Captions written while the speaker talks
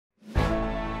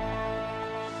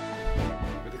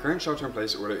current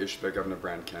shelter-in-place order issued by Governor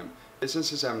Kemp,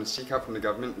 businesses are having to seek help from the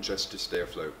government just to stay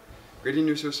afloat. Greedy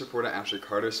News Source reporter Ashley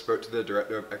Carter spoke to the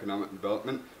Director of Economic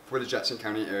Development for the Jackson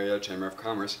County Area Chamber of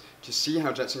Commerce to see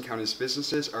how Jackson County's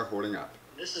businesses are holding up.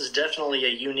 This is definitely a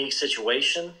unique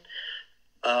situation.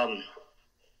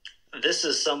 This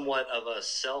is somewhat of a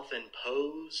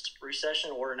self-imposed recession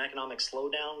or an economic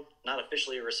slowdown, not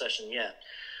officially a recession yet,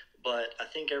 but I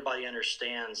think everybody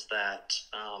understands that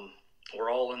we're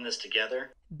all in this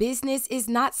together. Business is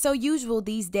not so usual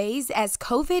these days as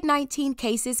COVID-19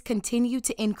 cases continue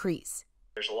to increase.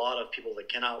 There's a lot of people that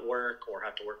cannot work or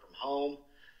have to work from home,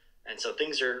 and so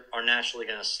things are naturally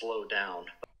going to slow down.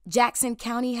 Jackson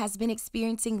County has been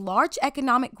experiencing large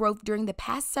economic growth during the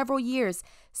past several years,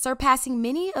 surpassing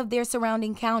many of their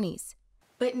surrounding counties.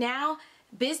 But now,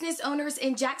 business owners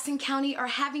in Jackson County are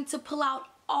having to pull out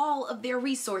all of their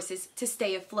resources to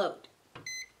stay afloat.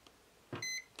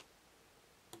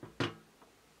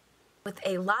 With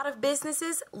a lot of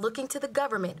businesses looking to the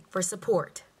government for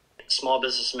support. Small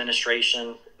Business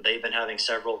Administration, they've been having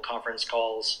several conference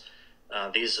calls.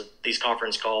 These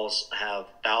conference calls have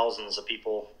thousands of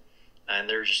people, and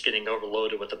they're just getting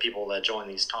overloaded with the people that join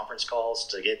these conference calls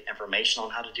to get information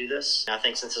on how to do this. I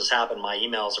think since this happened, my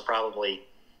emails are probably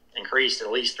increased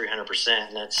at least 300%,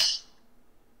 and it's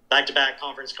back-to-back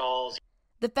conference calls.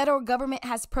 The federal government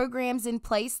has programs in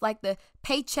place like the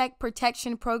Paycheck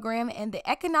Protection Program and the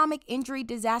Economic Injury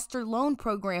Disaster Loan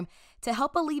Program to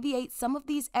help alleviate some of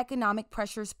these economic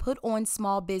pressures put on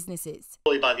small businesses.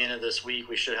 By the end of this week,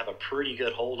 we should have a pretty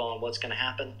good hold on what's going to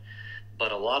happen,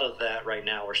 but a lot of that right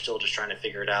now, we're still just trying to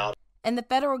figure it out. And the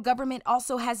federal government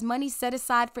also has money set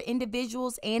aside for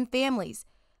individuals and families,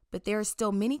 but there are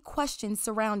still many questions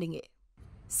surrounding it.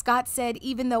 Scott said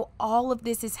even though all of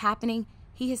this is happening,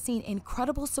 he has seen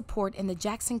incredible support in the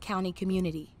Jackson County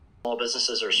community. Small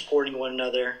businesses are supporting one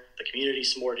another. The community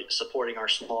is supporting our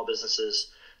small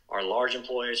businesses. Our large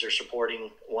employers are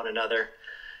supporting one another.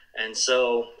 And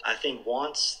so I think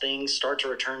once things start to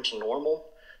return to normal,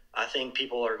 I think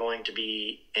people are going to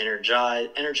be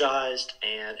energized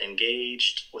and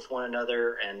engaged with one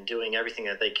another and doing everything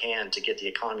that they can to get the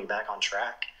economy back on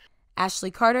track. Ashley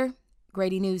Carter,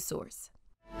 Greedy News Source.